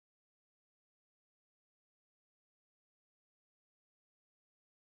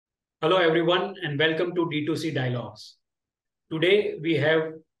Hello, everyone, and welcome to D2C Dialogues. Today, we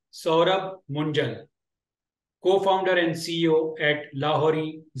have Saurabh Munjal, co-founder and CEO at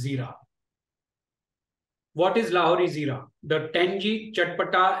Lahori Zeera. What is Lahori Zeera? The tangy,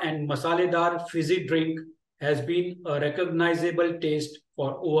 chatpata, and masaledar fizzy drink has been a recognizable taste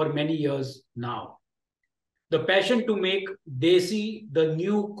for over many years now. The passion to make Desi the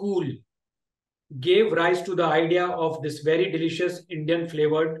new cool gave rise to the idea of this very delicious Indian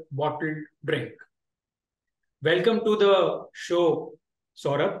flavored bottled drink. Welcome to the show,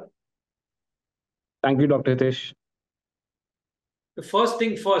 Saurabh. Thank you, Dr. Hitesh. The first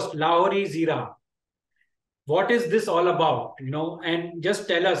thing first, Lahori Zeera. What is this all about? And just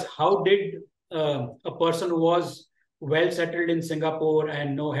tell us, how did a person who was well settled in Singapore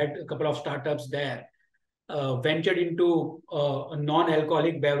and had a couple of startups there ventured into a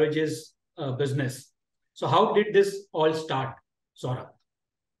non-alcoholic beverages business? So how did this all start, Saurabh?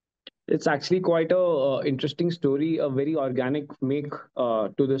 It's actually quite a interesting story, a very organic make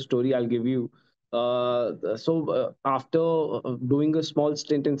to the story I'll give you. After doing a small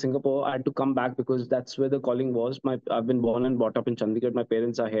stint in Singapore, I had to come back because that's where the calling was. I've been born and brought up in Chandigarh. My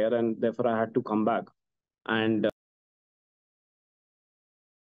parents are here, and therefore I had to come back. And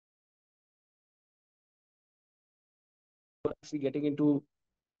actually getting into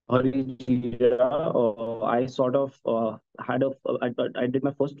Lahori Zeera, I sort of I did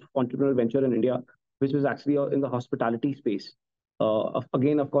my first entrepreneurial venture in India, which was actually in the hospitality space.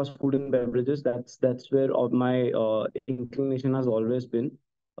 Again, of course, food and beverages. That's where all my inclination has always been.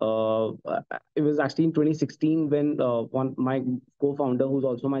 Uh, it was actually in 2016 when my co-founder, who's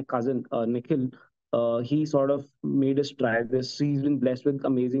also my cousin, Nikhil, he sort of made us try this. He's been blessed with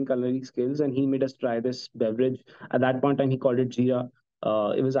amazing culinary skills, and he made us try this beverage. At that point in time, he called it Jira.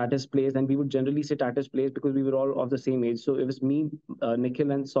 It was at his place, and we would generally sit at his place because we were all of the same age. So it was me, Nikhil,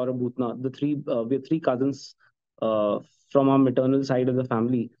 and Saurabh Bhutna. We're three cousins uh, from our maternal side of the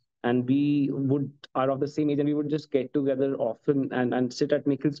family, and we would are of the same age, and we would just get together often and sit at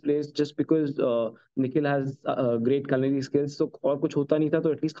Nikhil's place just because Nikhil has great culinary skills. So और कुछ होता नहीं था,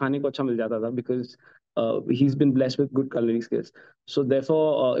 तो at least खाने को अच्छा मिल जाता था because he's been blessed with good culinary skills. So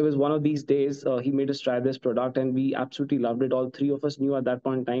therefore, it was one of these days he made us try this product, and we absolutely loved it. All three of us knew at that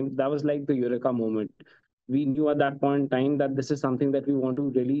point in time that was like the eureka moment. We knew at that point in time that this is something that we want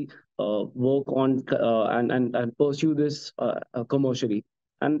to really work on and pursue this commercially.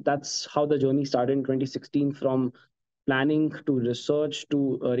 And that's how the journey started in 2016, from planning to research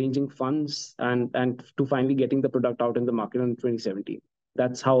to arranging funds and to finally getting the product out in the market in 2017.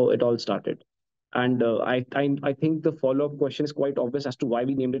 That's how it all started. And I think the follow-up question is quite obvious as to why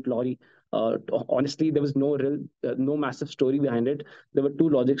we named it Lahori. Honestly, there was no massive story behind it. There were two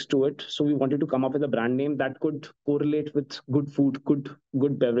logics to it. So we wanted to come up with a brand name that could correlate with good food,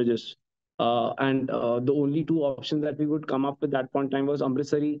 good beverages. And the only two options that we would come up with that point in time was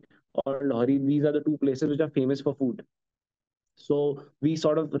Amritsari or Lahori. These are the two places which are famous for food. So we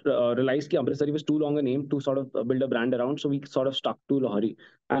sort of realized that Amritsari was too long a name to sort of build a brand around. So we sort of stuck to Lahori.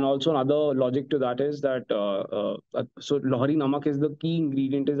 And also another logic to that is that so Lahori Namak is the key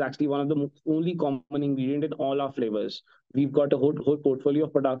ingredient, is actually one of the only common ingredient in all our flavors. We've got a whole portfolio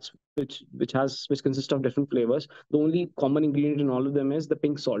of products which consists of different flavors. The only common ingredient in all of them is the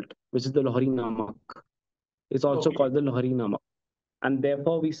pink salt, which is the Lahori Namak. It's also Okay. called the Lahori Namak, and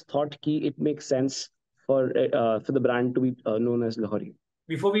therefore we thought key it makes sense for the brand to be known as Lahori.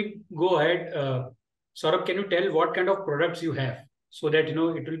 Before we go ahead, Saurabh, can you tell what kind of products you have so that it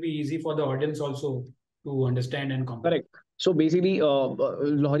will be easy for the audience also to understand and comprehend? Correct. So basically,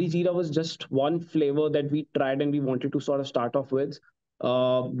 Lahori Jeera was just one flavor that we tried and we wanted to sort of start off with.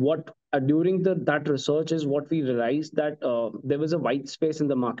 What During that research is what we realized that there was a white space in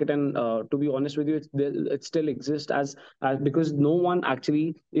the market, and to be honest with you, it still exists as because no one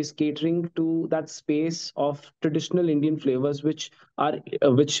actually is catering to that space of traditional Indian flavors, which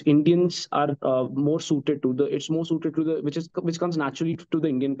Indians are more suited to. It's more suited to the which comes naturally to the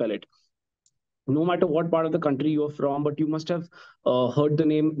Indian palate, no matter what part of the country you're from, but you must have heard the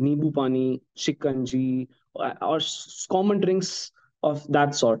name Nibu Pani, Shikanji, or common drinks of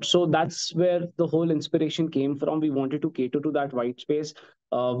that sort. So that's where the whole inspiration came from. We wanted to cater to that white space.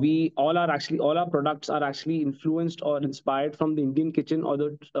 All our products are actually influenced or inspired from the Indian kitchen or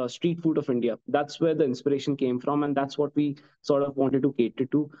the street food of India. That's where the inspiration came from, and that's what we sort of wanted to cater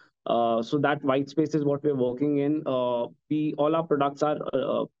to. So that white space is what we're working in. We All our products are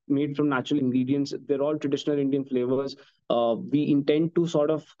made from natural ingredients. They're all traditional Indian flavors. We intend to sort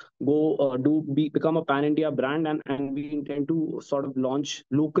of become a pan-India brand, and we intend to sort of launch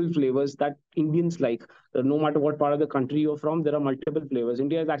local flavors that Indians like. No matter what part of the country you're from, there are multiple flavors.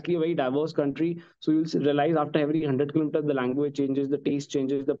 India is actually a very diverse country, so you'll realize after every 100 kilometers, the language changes, the taste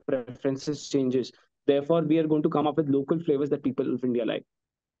changes, the preferences changes. Therefore, we are going to come up with local flavors that people of India like.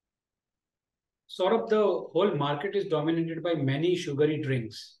 Sort of the whole market is dominated by many sugary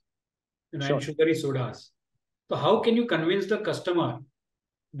drinks, and Sure. sugary sodas. So how can you convince the customer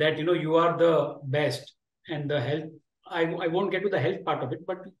that you are the best and the health? I won't get to the health part of it,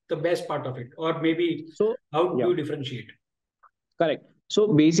 but the best part of it, or maybe So, how do yeah. you differentiate? Correct. So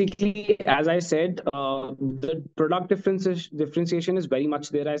basically, as I said, the product differentiation is very much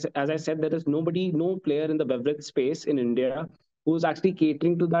there. As I said, there is no player in the beverage space in India who's actually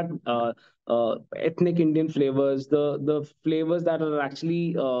catering to that ethnic Indian flavors, the flavors that are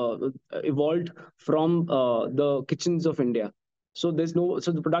actually evolved from the kitchens of India. So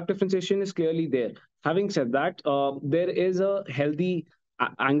the product differentiation is clearly there. Having said that, there is a healthy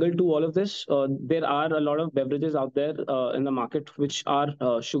angle to all of this. There are a lot of beverages out there in the market which are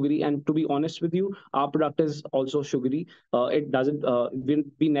sugary, and to be honest with you, our product is also sugary. It doesn't.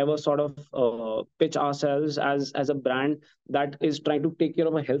 We never sort of pitch ourselves as a brand that is trying to take care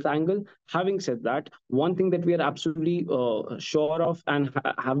of a health angle. Having said that, one thing that we are absolutely sure of and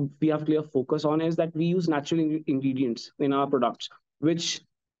we have clear focus on is that we use natural ingredients in our products, which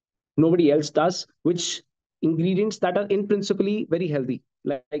nobody else does, which ingredients that are in principally very healthy,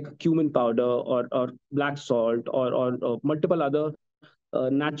 like cumin powder or black salt or multiple other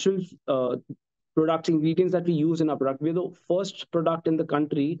natural products, ingredients that we use in our product. We're the first product in the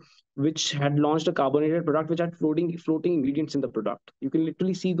country which had launched a carbonated product which had floating ingredients in the product. You can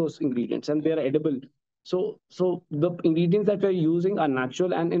literally see those ingredients and they are edible. So the ingredients that we're using are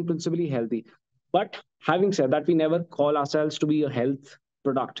natural and in principally healthy. But having said that, we never call ourselves to be a health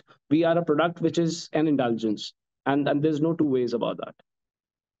product. We are a product which is an indulgence, and there's no two ways about that.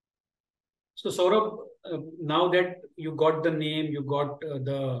 So Saurabh, now that you got the name, you got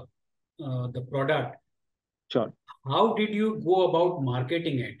the product, Sure. how did you go about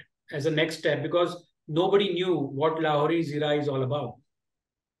marketing it as a next step? Because nobody knew what Lahori Zeera is all about.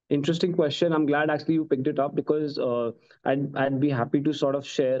 Interesting question. I'm glad actually you picked it up because I'd be happy to sort of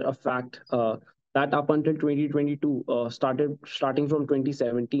share a fact that up until 2022, starting from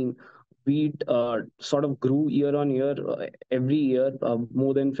 2017, we sort of grew year on year, every year,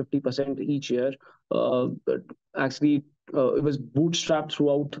 more than 50% each year. But actually, it was bootstrapped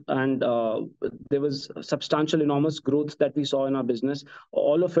throughout, and there was substantial, enormous growth that we saw in our business.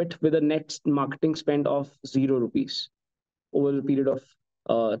 All of it with a net marketing spend of 0 rupees over the period of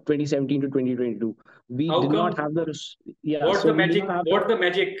 2017 to 2022. We How did not come? have yeah, What's so the we did magic? not have What's the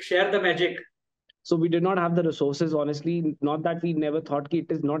magic? Share the magic. so we did not have the resources, honestly. Not that we never thought it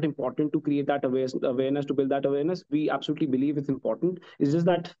is not important to create that awareness, to build that awareness. We absolutely believe it's important. It's just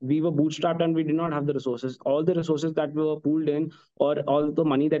that we were bootstrapped and we did not have the resources. All the resources that were pooled in, or all the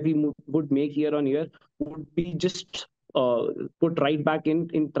money that we would make year on year, would be just uh, put right back in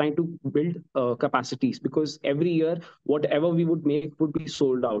trying to build capacities, because every year whatever we would make would be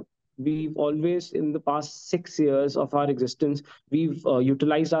sold out. We've always, in the past 6 years of our existence, we've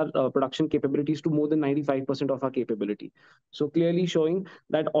utilized our production capabilities to more than 95% of our capability. So clearly showing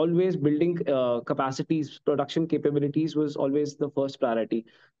that always building capacities, production capabilities was always the first priority.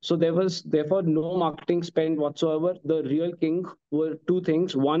 So there was therefore no marketing spend whatsoever. The real king were two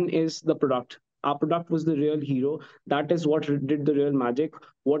things. One is the product. Our product was the real hero. That is what did the real magic.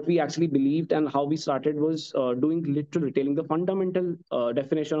 What we actually believed and how we started was doing literal retailing, the fundamental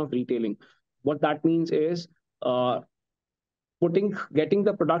definition of retailing. What that means is uh, getting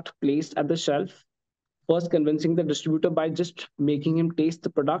the product placed at the shelf, first convincing the distributor by just making him taste the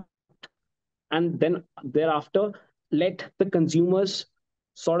product, and then thereafter let the consumers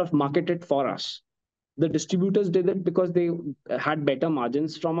sort of market it for us. The distributors did it because they had better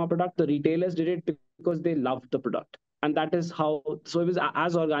margins from our product. The retailers did it because they loved the product. And that is how, so it was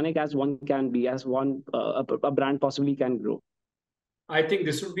as organic as one can be, as a brand possibly can grow. I think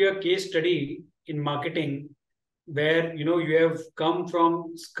this would be a case study in marketing where you have come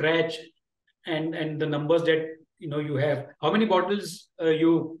from scratch, and the numbers that you have. How many bottles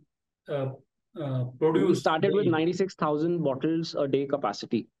you uh, We produce started with daily? 96,000 bottles a day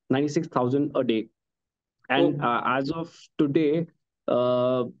capacity, 96,000 a day. And So as of today,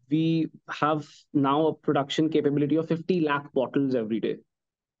 we have now a production capability of 50 lakh bottles every day.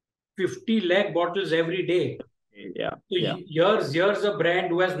 50 lakh bottles every day. Yeah, So yeah. here's a brand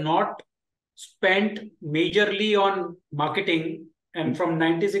who has not spent majorly on marketing, And from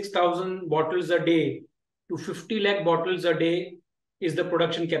 96,000 bottles a day to 50 lakh bottles a day is the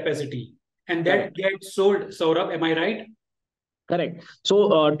production capacity. And that Correct. gets sold, Saurabh, am I right? Correct.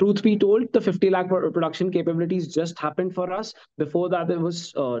 So, truth be told, the 50 lakh production capabilities just happened for us. Before that, there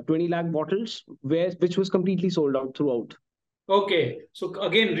was 20 lakh bottles, which was completely sold out throughout. Okay. So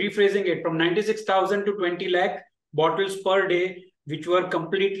again, rephrasing it from 96,000 to 20 lakh bottles per day, which were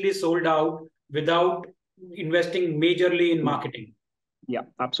completely sold out without investing majorly in marketing. Yeah,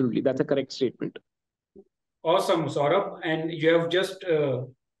 absolutely. That's a correct statement. Awesome, Saurabh. And you have just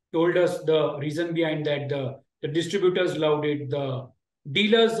told us the reason behind that. The distributors loved it, the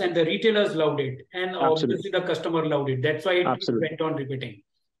dealers and the retailers loved it, and Absolutely. obviously the customer loved it. That's why it Absolutely. went on repeating.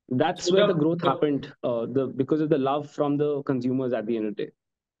 That's So where the growth happened, because of the love from the consumers at the end of the day.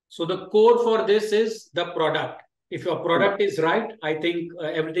 so the core for this is the product. If your Yeah. product is right, I think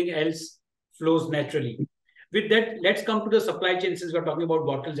everything else flows naturally. With that, let's come to the supply chain since we're talking about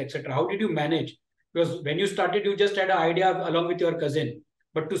bottles, etc. How did you manage? Because when you started, you just had an idea along with your cousin,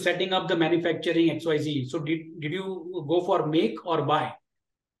 but to setting up the manufacturing XYZ. So did you go for make or buy?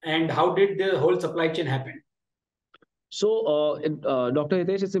 And how did the whole supply chain happen? So, Dr.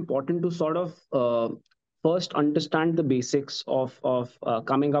 Hitesh, it's important to sort of first understand the basics of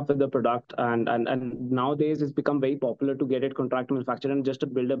coming up with the product, and nowadays it's become very popular to get it contract manufactured and just to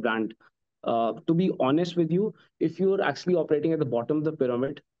build a brand. To be honest with you, if you're actually operating at the bottom of the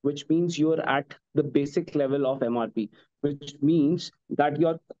pyramid, which means you're at the basic level of MRP, which means that you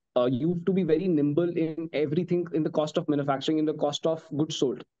have to be very nimble in everything, in the cost of manufacturing, in the cost of goods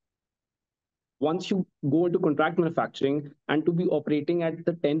sold. Once you go into contract manufacturing and to be operating at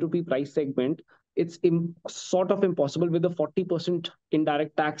the 10 rupee price segment, it's sort of impossible with the 40%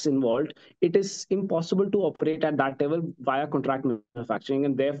 indirect tax involved. It is impossible to operate at that level via contract manufacturing.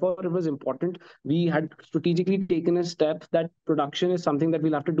 And therefore, it was important. We had strategically taken a step that production is something that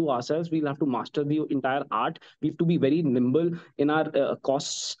we'll have to do ourselves. We'll have to master the entire art. We have to be very nimble in our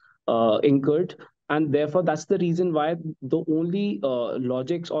costs incurred, and therefore that's the reason why the only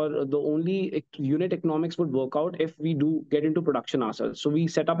logics or the only unit economics would work out if we do get into production ourselves. So we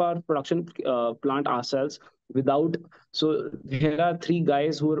set up our production plant ourselves without. So here are three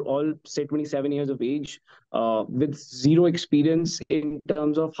guys who are all say 27 years of age, with zero experience in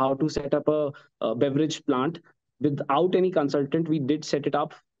terms of how to set up a beverage plant. Without any consultant, we did set it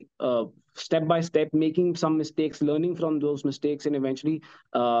up step by step, making some mistakes, learning from those mistakes, and eventually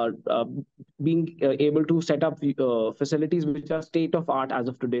uh, uh, being able to set up facilities which are state of art as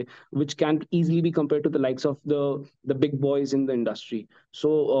of today, which can easily be compared to the likes of the big boys in the industry.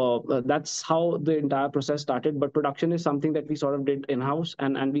 So that's how the entire process started. But production is something that we sort of did in house,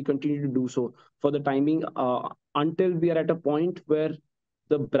 and we continue to do so for the timing, until we are at a point where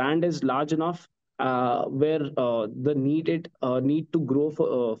the brand is large enough, where the need to grow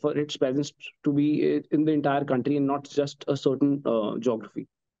for its presence to be in the entire country and not just a certain geography.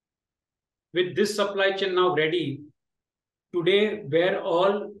 With this supply chain now ready, today where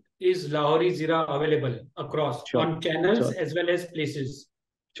all is Lahori Zeera available across Sure. on channels Sure. as well as places?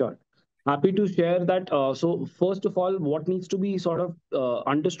 Sure. Happy to share that. So, first of all, what needs to be sort of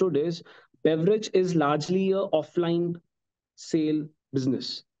understood is beverage is largely a offline sale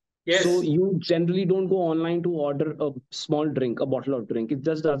business. So Yes. you generally don't go online to order a small drink, a bottle of drink. It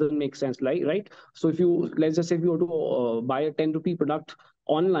just doesn't make sense, like, right? So if you, let's just say if you want to buy a 10 rupee product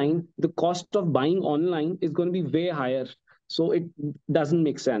online, the cost of buying online is going to be way higher. So it doesn't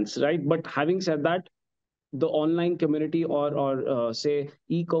make sense, right? But having said that, the online community or say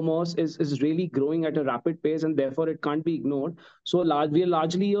e-commerce is really growing at a rapid pace, and therefore it can't be ignored. So we are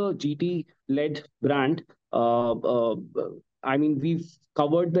largely a GT led brand. I mean, we've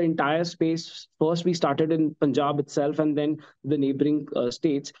covered the entire space. First we started in Punjab itself, and then the neighboring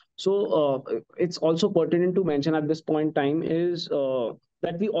states. So it's also pertinent to mention at this point in time is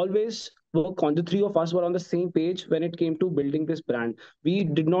that we always work on, the three of us were on the same page when it came to building this brand. We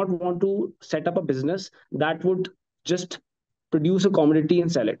did not want to set up a business that would just produce a commodity and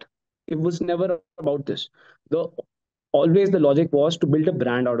sell it. It was never about this. The Always the logic was to build a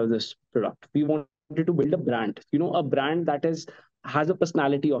brand out of this product. We wanted to build a brand, a brand that has a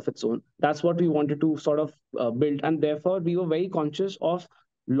personality of its own. That's what we wanted to sort of build, and therefore we were very conscious of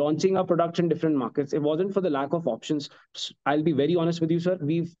launching our products in different markets. It wasn't for the lack of options. I'll be very honest with you, sir.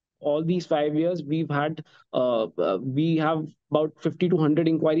 We've all these 5 years we have about 50 to 100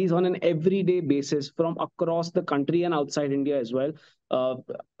 inquiries on an everyday basis from across the country and outside India as well. uh,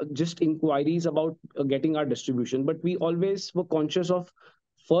 just inquiries about getting our distribution, but we always were conscious of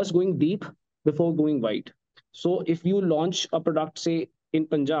first going deep before going wide. So if you launch a product, say in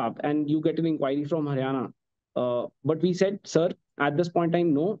Punjab, and you get an inquiry from Haryana, but we said, sir, At this point in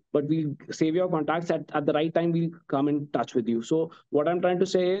time, no, but we'll save your contacts. At the right time, we'll come in touch with you. So what I'm trying to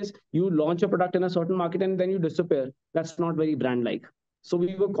say is, you launch a product in a certain market and then you disappear. That's not very brand like. So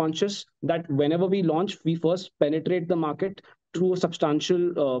we were conscious that whenever we launch, we first penetrate the market through a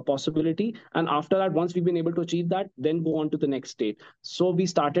substantial possibility, and after that, once we've been able to achieve that, then go on to the next state. So we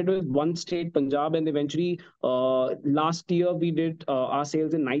started with one state, Punjab, and eventually last year we did our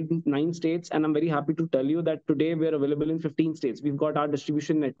sales in nine states, and I'm very happy to tell you that today we're available in 15 states. We've got our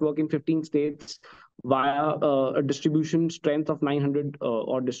distribution network in 15 states via a distribution strength of 900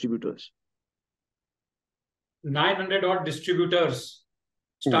 odd distributors. 900 odd distributors.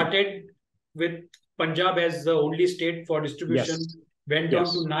 Started with Punjab as the only state for distribution, went on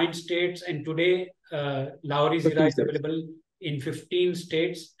to 9 states, and today Lahori Zeera is available in 15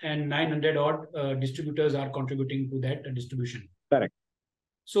 states, and 900 odd distributors are contributing to that distribution. Correct.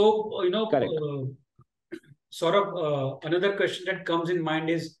 So, Saurabh, another question that comes in mind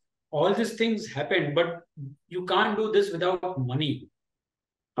is, all these things happen, but you can't do this without money.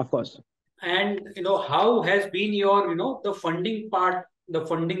 Of course. And, how has been your, the funding part, the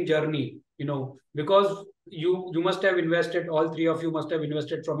funding journey, because you must have invested, all three of you must have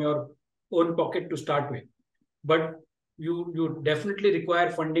invested from your own pocket to start with, but you definitely require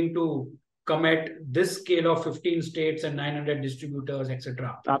funding to come at this scale of 15 states and 900 distributors,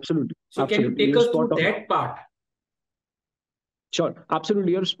 etc. Absolutely. So can you take us through that part? Sure,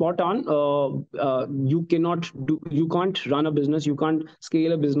 absolutely. You're spot on. You can't run a business, you can't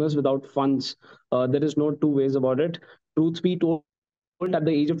scale a business without funds. There is no two ways about it. Truth be told, at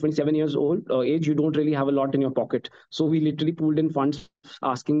the age of 27 years old, you don't really have a lot in your pocket. So we literally pooled in funds,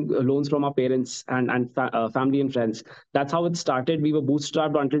 asking loans from our parents and family and friends. That's how it started. We were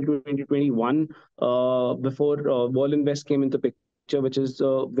bootstrapped until 2021, before Wall Invest came into picture, which is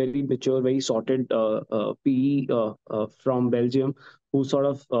a very mature, very sorted PE from Belgium, who sort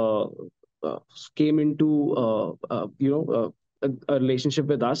of came into a relationship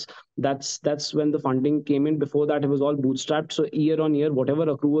with us. That's when the funding came in. Before that, it was all bootstrapped. So year on year, whatever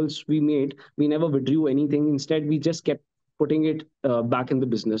accruals we made, we never withdrew anything. Instead, we just kept putting it back in the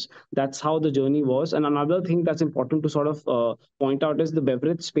business. That's how the journey was. And another thing that's important to sort of point out is the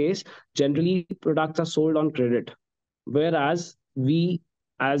beverage space. Generally, products are sold on credit, whereas we,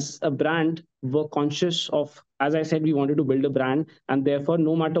 as a brand, were conscious of, as I said, we wanted to build a brand, and therefore,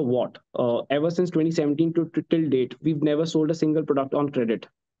 no matter what, ever since 2017 to till date, we've never sold a single product on credit.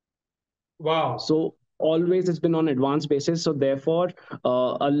 Wow. So always it's been on advance basis. So therefore,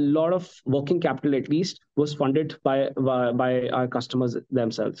 a lot of working capital, at least, was funded by our customers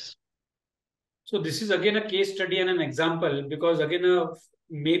themselves. So this is again a case study and an example, because again,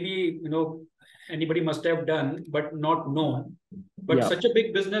 maybe anybody must have done but not known. But such a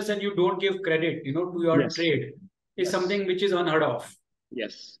big business and you don't give credit, to your trade is something which is unheard of.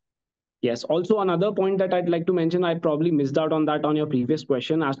 Yes. Also, another point that I'd like to mention, I probably missed out on that on your previous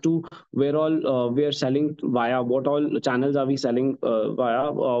question as to where all we are selling via, what all channels are we selling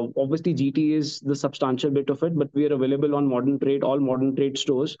via. Obviously, GT is the substantial bit of it, but we are available on modern trade, all modern trade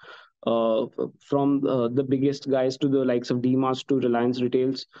stores, from the biggest guys to the likes of D-Marts to Reliance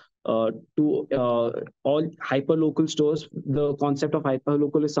Retails, to all hyper-local stores. The concept of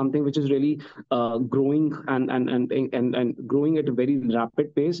hyper-local is something which is really growing and growing at a very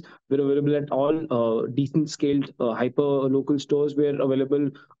rapid pace. We're available at all decent scaled hyper-local stores. We're available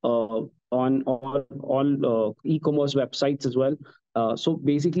on all e-commerce websites as well. So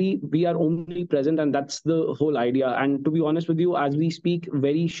basically, we are only present, and that's the whole idea. And to be honest with you, as we speak,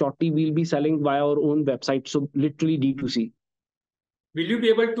 very shortly, we'll be selling via our own website. So literally D2C. Will you be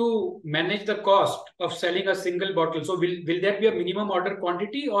able to manage the cost of selling a single bottle? So will there be a minimum order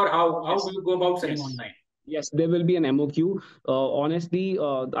quantity, or how will you go about selling online? Yes, there will be an MOQ. Honestly,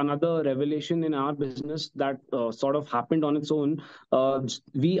 another revelation in our business that sort of happened on its own.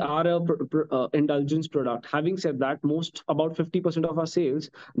 We are a indulgence product. Having said that, about 50% of our sales,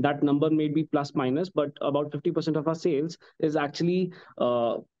 that number may be plus minus, but about 50% of our sales is actually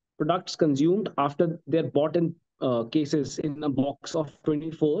products consumed after they're bought in cases in a box of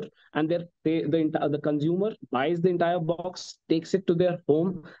 24, and the consumer buys the entire box, takes it to their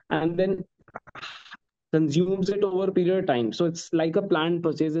home, and then consumes it over a period of time. So it's like a planned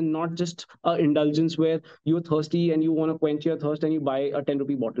purchase and not just an indulgence where you're thirsty and you want to quench your thirst and you buy a 10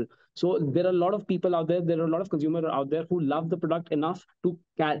 rupee bottle. So there are a lot of people out there, a lot of consumers out there who love the product enough to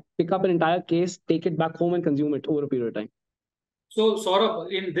pick up an entire case, take it back home and consume it over a period of time. So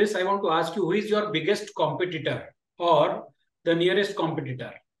Saurabh, in this, I want to ask you, who is your biggest competitor or the nearest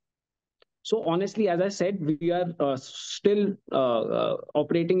competitor? So honestly, as I said, we are still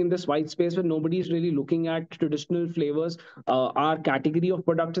operating in this white space where nobody is really looking at traditional flavors. Our category of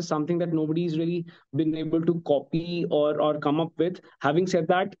product is something that nobody has really been able to copy or come up with. Having said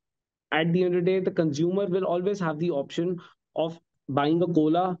that, at the end of the day, the consumer will always have the option of buying a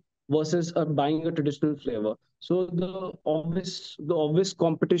cola versus buying a traditional flavor. So the obvious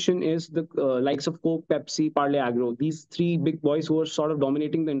competition is the likes of Coke, Pepsi, Parle Agro. These three big boys who are sort of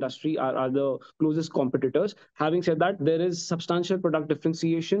dominating the industry are the closest competitors. Having said that, there is substantial product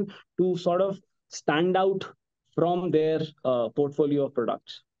differentiation to sort of stand out from their portfolio of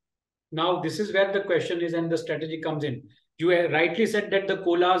products. Now, this is where the question is and the strategy comes in. You rightly said that the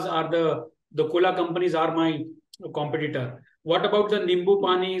cola companies are my competitor. What about the Nimbu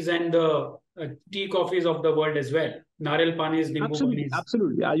Panis and the tea coffees of the world as well? Narel Panis, Nimbu Absolutely, Panis.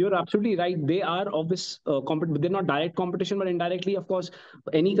 absolutely. You're absolutely right. They are obvious they're not direct competition, but indirectly, of course,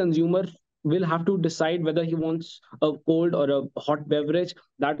 any consumer will have to decide whether he wants a cold or a hot beverage.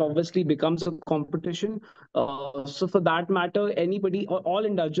 That obviously becomes a competition. So for that matter, anybody,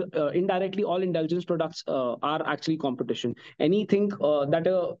 indirectly, all indulgence products are actually competition. Anything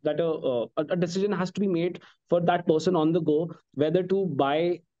a decision has to be made for that person on the go, whether to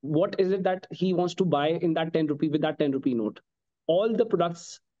buy what is it that he wants to buy in that 10 rupee with that 10 rupee note. All the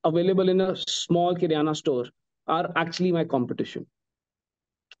products available in a small Kirana store are actually my competition.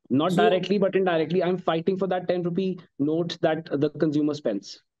 Not So, directly, but indirectly, I'm fighting for that 10 rupee note that the consumer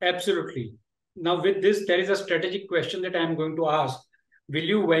spends. absolutely. Now, with this, there is a strategic question that I am going to ask. Will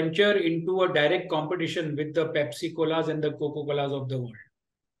you venture into a direct competition with the Pepsi Colas and the Coca Colas of the world?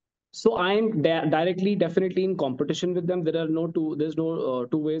 So I'm directly, definitely in competition with them. There's no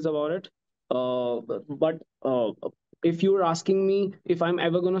two ways about it. But if you're asking me if I'm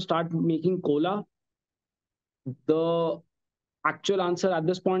ever going to start making cola, the actual answer at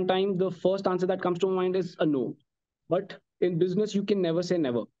this point in time, the first answer that comes to mind is a no. But in business, you can never say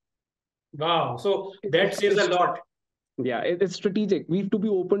never. Wow. So It- that It's, says a it's lot. yeah, it's strategic. We have to be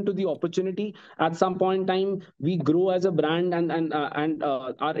open to the opportunity. At some point in time, we grow as a brand, and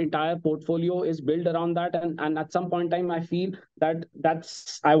our entire portfolio is built around that. And at some point in time, I feel that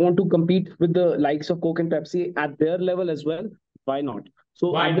that's I want to compete with the likes of Coke and Pepsi at their level as well. Why not?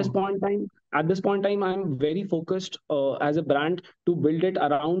 So Why not? at this point in time, I'm very focused as a brand to build it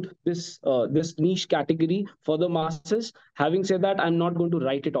around this niche category for the masses. Having said that, I'm not going to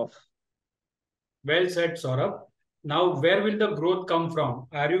write it off. Well said, Saurabh. Now, where will the growth come from?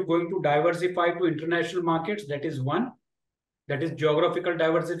 Are you going to diversify to international markets? That is one. That is geographical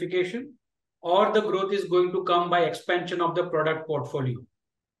diversification. Or the growth is going to come by expansion of the product portfolio.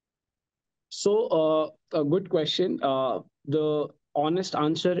 So, a good question. The honest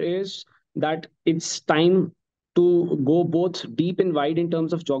answer is that it's time to go both deep and wide in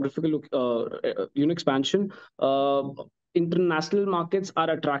terms of geographical, expansion. International markets are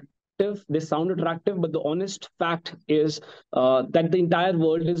attractive. They sound attractive, but the honest fact is that the entire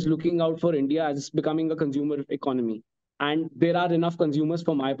world is looking out for India as becoming a consumer economy. And there are enough consumers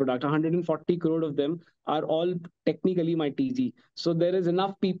for my product. 140 crore of them are all technically my TG. So there is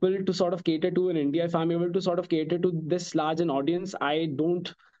enough people to sort of cater to in India. If I'm able to sort of cater to this large an audience, I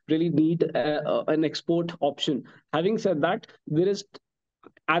don't really need an export option. Having said that, there is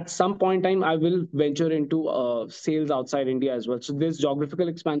at some point in time I will venture into sales outside India as well. So there's geographical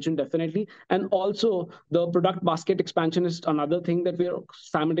expansion definitely, and also the product basket expansion is another thing that we are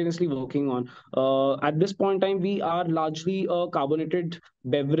simultaneously working on. At this point in time, we are largely a carbonated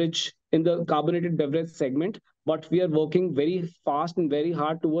beverage in the carbonated beverage segment, but we are working very fast and very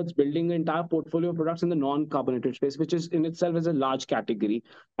hard towards building an entire portfolio of products in the non-carbonated space, which is in itself is a large category.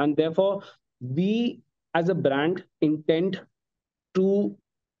 And therefore we as a brand intend to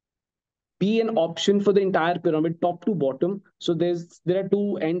be an option for the entire pyramid, top to bottom. So there are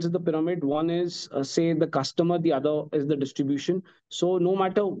two ends of the pyramid. One is say the customer, the other is the distribution. So no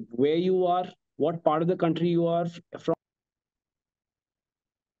matter where you are, what part of the country you are from.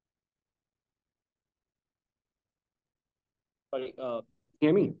 Sorry,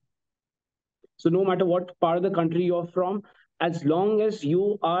 hear me. So no matter what part of the country you're from, as long as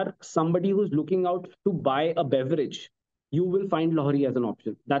you are somebody who's looking out to buy a beverage, you will find Lahori as an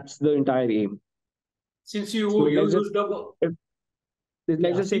option. That's the entire aim. Since So you use the if let's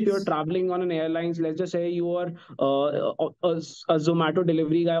yeah, just say if you're since traveling on an airlines, let's just say you are a Zomato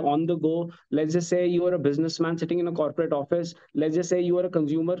delivery guy on the go. Let's just say you are a businessman sitting in a corporate office. Let's just say you are a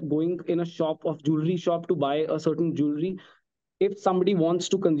consumer going in a shop of jewelry shop to buy a certain jewelry. If somebody wants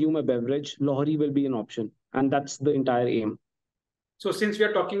to consume a beverage, Lahori will be an option, and that's the entire aim. since we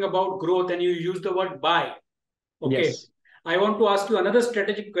are talking about growth and you use the word buy, okay. Yes. I want to ask you another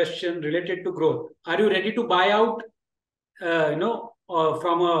strategic question related to growth. Are you ready to buy out,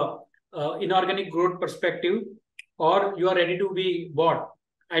 from a inorganic growth perspective, or you are ready to be bought?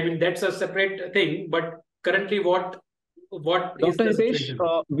 I mean, that's a separate thing. But currently, what is Dr. the Hitesh, situation?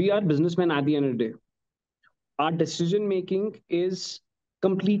 we are businessmen at the end of the day. Our decision making is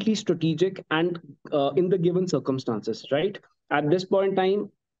completely strategic and in the given circumstances, right? At this point in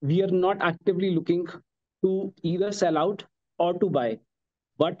time, we are not actively looking to either sell out or to buy.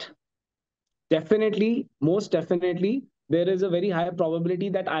 But definitely, most definitely, there is a very high probability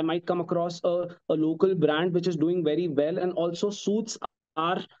that I might come across a local brand which is doing very well and also suits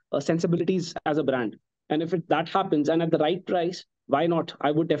our sensibilities as a brand. And if that happens and at the right price, why not?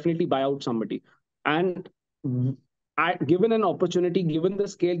 I would definitely buy out somebody. And given an opportunity, given the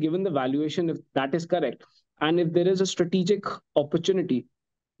scale, given the valuation, if that is correct, and if there is a strategic opportunity,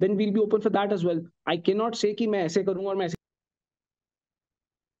 then we'll be open for that as well. I cannot say कि मैं ऐसे करूंगा और मैं ऐसे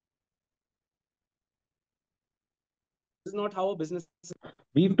is not how a business is.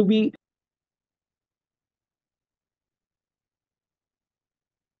 We have to be.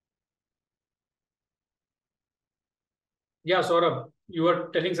 Yeah, Saurabh, you were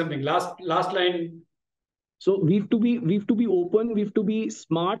telling something. Last line. So we have to be open. We have to be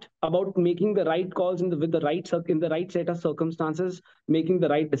smart about making the right calls in with the in the right set of circumstances, making the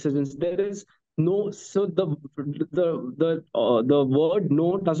right decisions. There is no so the word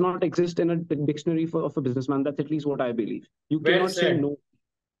no does not exist in a dictionary of a businessman. That's at least what I believe. You Well cannot say said. no.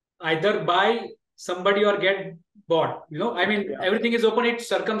 Either buy somebody or get bought. I mean, Yeah, everything is open. It's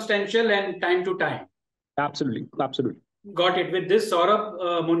circumstantial and time to time. absolutely, absolutely. Got it. With this, Saurabh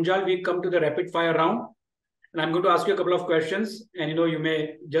Munjal, we come to the rapid fire round. And I'm going to ask you a couple of questions. And you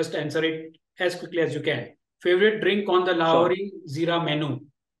may just answer it as quickly as you can. Favorite drink on the Sure. Lahori Zeera menu?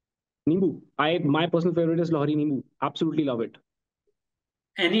 Nimbu. My personal favorite is Lahori Nimbu. Absolutely love it.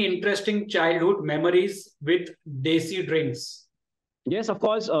 Any interesting childhood memories with Desi drinks? Yes, of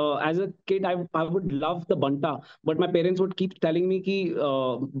course. As a kid, I would love the banta, but my parents would keep telling me कि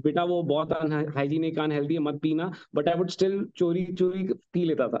बेटा वो बहुत unhygienic, unhealthy है मत पीना. But I would still चोरी चोरी P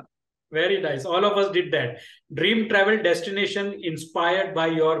लेता था. Very nice. All of us did that. Dream travel destination inspired by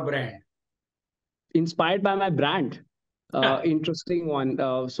your brand? Inspired by my brand. Interesting one.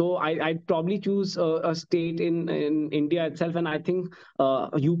 So I'd probably choose a state in India itself, and I think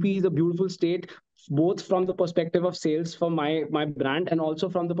UP is a beautiful state, both from the perspective of sales for my brand and also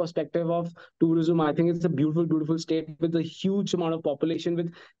from the perspective of tourism. I think it's a beautiful, beautiful state with a huge amount of population,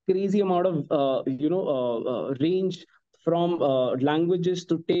 with crazy amount of range from languages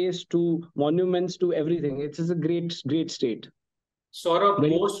to taste to monuments to everything. It's a great, great state. Saurabh,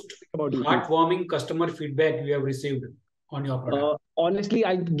 Very most about UP. heartwarming customer feedback you have received on your product? Honestly,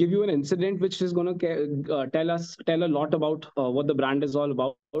 I'll give you an incident which is going to tell a lot about what the brand is all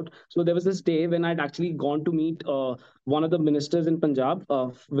about. So there was this day when I'd actually gone to meet one of the ministers in Punjab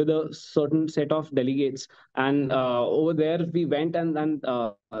with a certain set of delegates, and over there we went and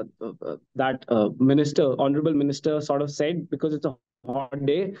that honorable minister, sort of said, because it's a hot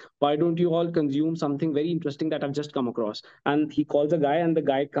day, why don't you all consume something very interesting that I've just come across? And he calls a guy, and the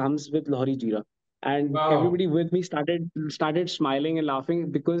guy comes with Lahori Jeera, and Wow. everybody with me started smiling and laughing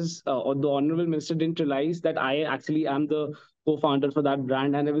because the honorable minister didn't realize that I actually am the co-founder for that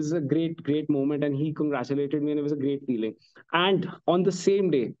brand, and it was a great moment, and he congratulated me, and it was a great feeling. And on the same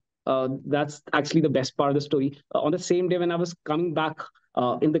day, that's actually the best part of the story. On the same day when I was coming back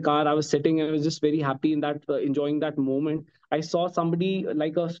in the car, I was sitting and I was just very happy in that enjoying that moment. I saw somebody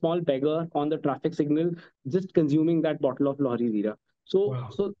like a small beggar on the traffic signal just consuming that bottle of Lahori Zeera. Wow.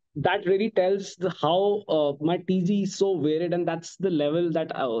 So that really tells how my TG is so varied, and that's the level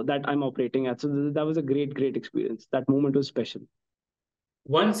that I'm operating at. So that was a great experience. That moment was special.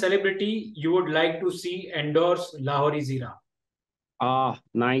 One celebrity you would like to see endorse Lahori Zeera?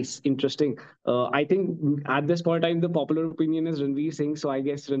 Nice, interesting. I think at this point in time, the popular opinion is Ranveer Singh. So I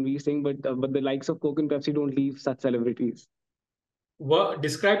guess Ranveer Singh, but the likes of Coke and Pepsi don't leave such celebrities.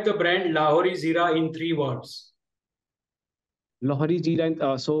 Describe the brand Lahori Zeera in 3 words. Lahori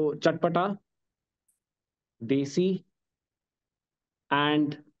Zeera, so Chatpata, Desi,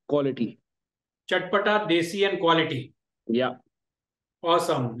 and quality. Chatpata, Desi, and quality. Yeah.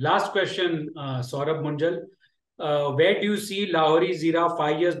 Awesome. Last question, Saurabh Munjal. Where do you see Lahori Zeera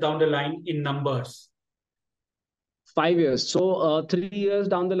 5 years down the line in numbers? 5 years. So 3 years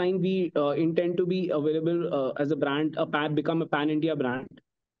down the line, we intend to be available as a brand, become a pan-India brand.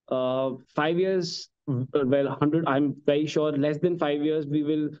 5 years, well, 100. I'm very sure less than 5 years, we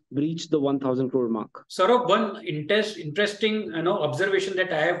will reach the 1,000 crore mark. Saurabh, one interesting observation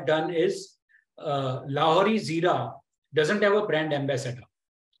that I have done is Lahori Zeera doesn't have a brand ambassador.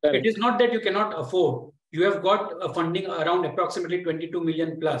 Correct. It is not that you cannot afford. You have got a funding around approximately 22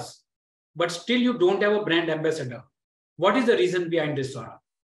 million plus, but still you don't have a brand ambassador. What is the reason behind this, Saurabh?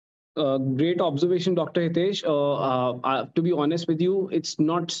 Great observation, Dr. Hitesh. To be honest with you, it's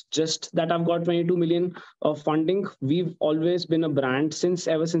not just that I've got 22 million of funding. We've always been a brand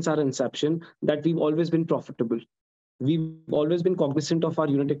ever since our inception that we've always been profitable. We've always been cognizant of our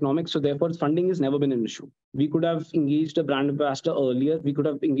unit economics, so therefore funding has never been an issue. We could have engaged a brand ambassador earlier. We could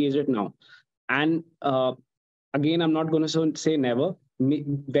have engaged it now. And again, I'm not going to say never.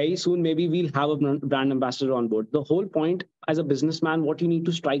 Very soon, maybe we'll have a brand ambassador on board. The whole point as a businessman, what you need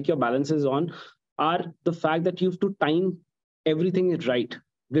to strike your balances on are the fact that you have to time everything right.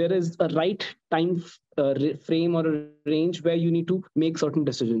 There is a right time frame or a range where you need to make certain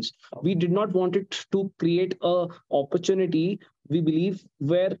decisions. We did not want it to create a opportunity, we believe,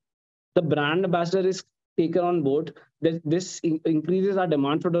 where the brand ambassador is taken on board. This increases our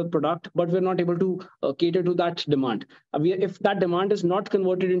demand for the product, but we're not able to cater to that demand. If that demand is not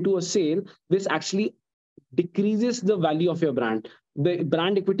converted into a sale, this actually decreases the value of your brand. The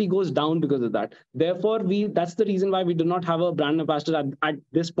brand equity goes down because of that. Therefore, that's the reason why we do not have a brand ambassador at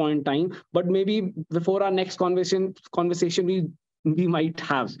this point in time. But maybe before our next conversation we might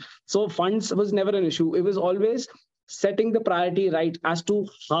have. So funds was never an issue. It was always setting the priority right as to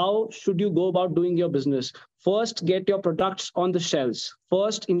how should you go about doing your business. First, get your products on the shelves.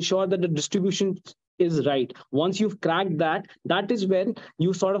 First, ensure that the distribution is right. Once you've cracked that, that is when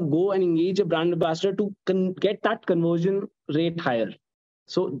you sort of go and engage a brand ambassador to get that conversion rate higher.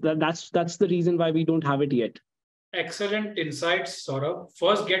 So that's the reason why we don't have it yet. Excellent insights, Saurabh.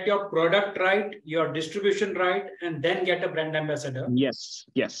 First, get your product right, your distribution right, and then get a brand ambassador. Yes.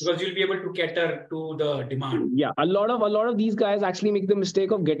 Because you'll be able to cater to the demand. Yeah, a lot of these guys actually make the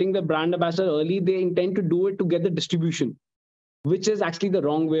mistake of getting the brand ambassador early. They intend to do it to get the distribution, which is actually the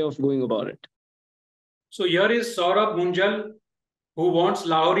wrong way of going about it. So here is Saurabh Munjal, who wants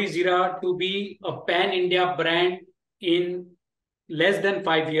Lahori Zeera to be a pan-India brand in less than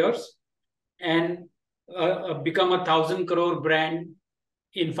 5 years and become a 1,000 crore brand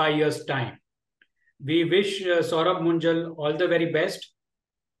in 5 years' time. We wish Saurabh Munjal all the very best.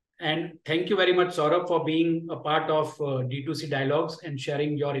 And thank you very much, Saurabh, for being a part of D2C Dialogues and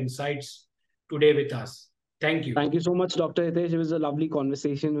sharing your insights today with us. Thank you. Thank you so much, Dr. Hitesh. It was a lovely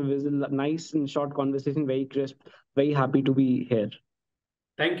conversation. It was a nice and short conversation, very crisp. Very happy to be here.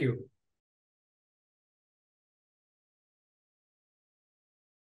 Thank you.